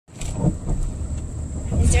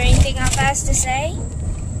anything Appa has to say?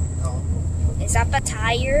 No. Is Appa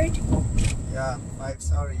tired? Yeah, 5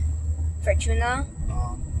 sorry. For tuna?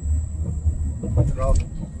 Drop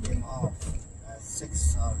him off at 6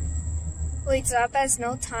 sorry. Wait, so Appa has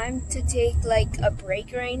no time to take like a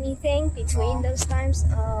break or anything between those times?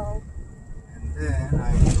 Oh. And then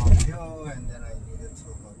I drop you, and then I needed to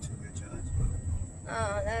go to your judge.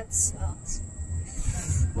 Oh, that sucks.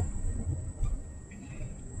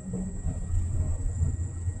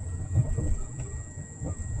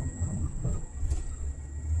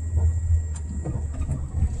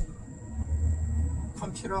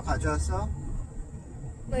 컴퓨터 가져왔어?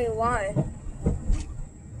 Wait, why?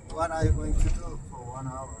 What are you going to do for 1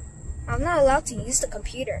 hour? I'm not allowed to use the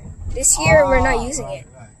computer. This year, we're not using it.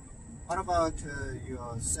 Right. What about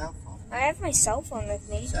your cell phone? I have my cell phone with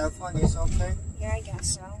me. Cell phone is okay? Yeah, I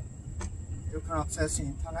guess so. You can access the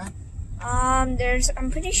internet? I'm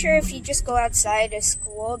pretty sure if you just go outside of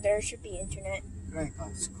school, there should be internet.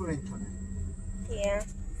 그러니까 school internet. Yeah.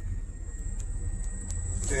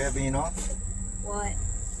 Do you have enough? What?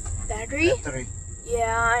 Battery? Battery.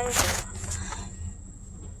 Yeah,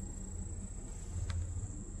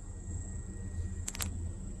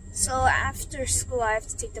 So after school, I have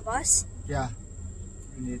to take the bus? Yeah.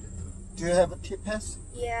 You need it. Do you have a T-Pass?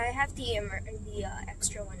 Yeah, I have the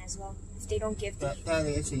extra one as well. If they don't give the... That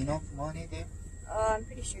is enough money there? I'm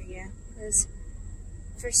pretty sure, yeah. Because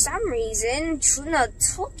for some reason, Truna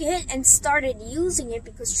took it and started using it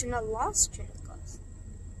because Truna lost Truna's class.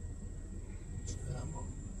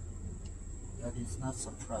 That is not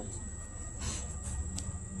surprising.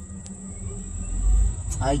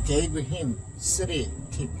 I gave him 3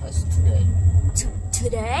 T-Pass today.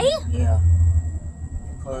 Today? Yeah.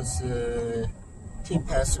 Because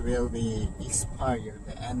T-Pass will be expired at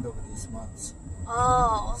the end of this month.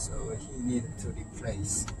 Oh. So he needed to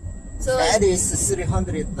replace. So that is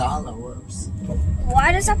 $300 worth.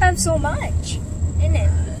 Why does that have so much in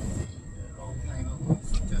it? Long time ago,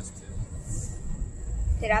 just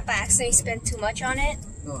Did Appa accidentally spend too much on it?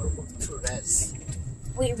 no, too less.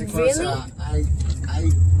 Wait, Because, really? I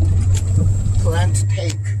plan to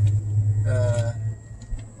take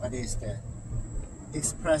what is that?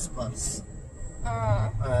 Express bus.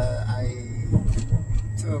 I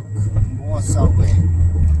took more subway,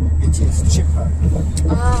 which is cheaper.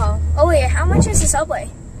 Oh wait, how much is the subway?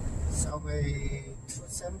 Subway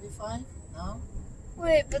 $2.75 now?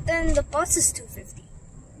 Wait, but then the bus is $2.50.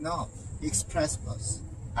 No, express bus.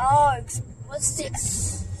 Oh, what's the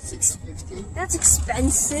 $6.50. That's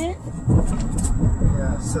expensive.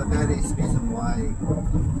 Yeah, so that is reason why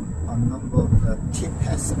a number of the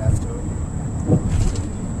T-Pass left over.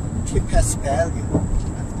 T-Pass value.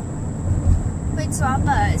 Wait, so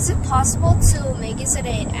Appa, is it possible to make it so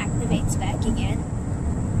that it activates back again?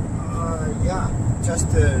 Yeah, just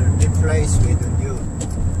replace with a new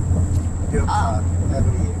card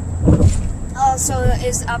every year. Oh, so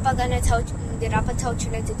is Appa gonna did Appa tell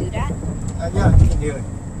Trina to do that? Yeah, he knew it.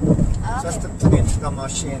 Okay. Just put it into the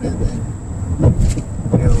machine and then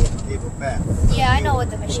we'll give it back. Yeah, I know what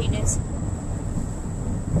the machine is.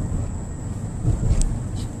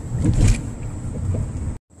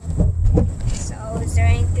 So, is there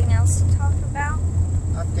anything else to talk about?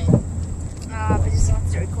 Nothing. But just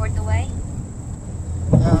wants to record the way.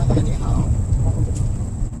 Yeah, anyhow.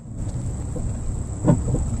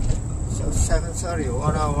 So 7:30,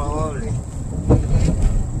 1 hour early.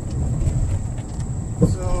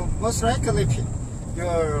 So most likely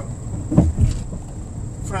your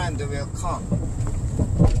friend will come.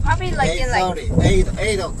 Probably like in like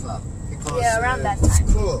 8 o'clock. Because yeah, around that time.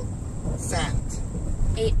 School sent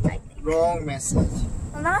 8, I think. wrong message.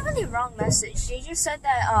 Well, not really wrong message. They just said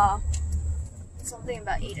that something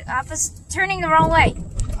about 8. Appa's turning the wrong way.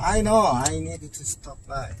 I know. I needed to stop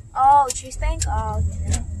by. Oh, Chase Bank. Oh, okay.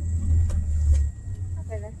 Yeah.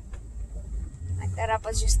 Okay then. Like that,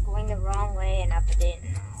 Appa's just going the wrong way, and Appa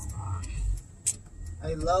didn't.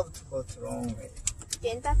 I love to go the wrong way.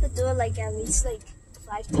 Didn't Appa do it like at least like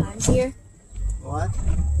 5 times here? What?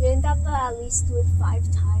 Didn't Appa at least do it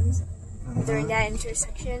 5 times during that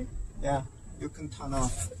intersection? Yeah, you can turn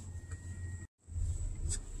off.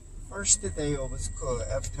 First day of school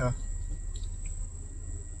after.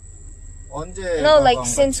 No, like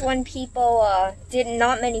since when people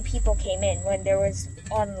not many people came in when there was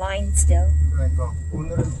online still. 그러니까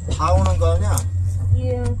오늘은 다 오는 거 아니야?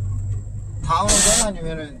 You. 다 오는 거야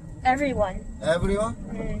아니면은? Everyone. Everyone?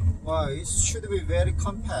 Wow, it should be very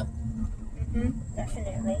compact.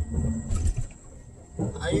 Definitely.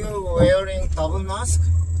 Are you wearing double mask?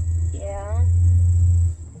 Yeah.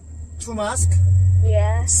 2 masks?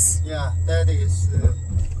 Yes. Yeah, that is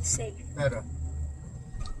Safe. better.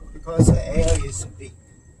 because the air is big.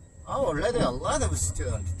 Oh, already a lot of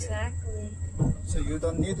students there. Exactly. So you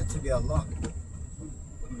don't need to be alone.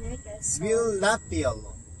 I guess so. Will not be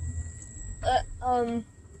alone.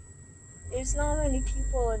 There's not many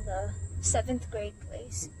people in the 7th grade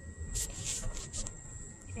place.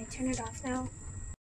 Can I turn it off now?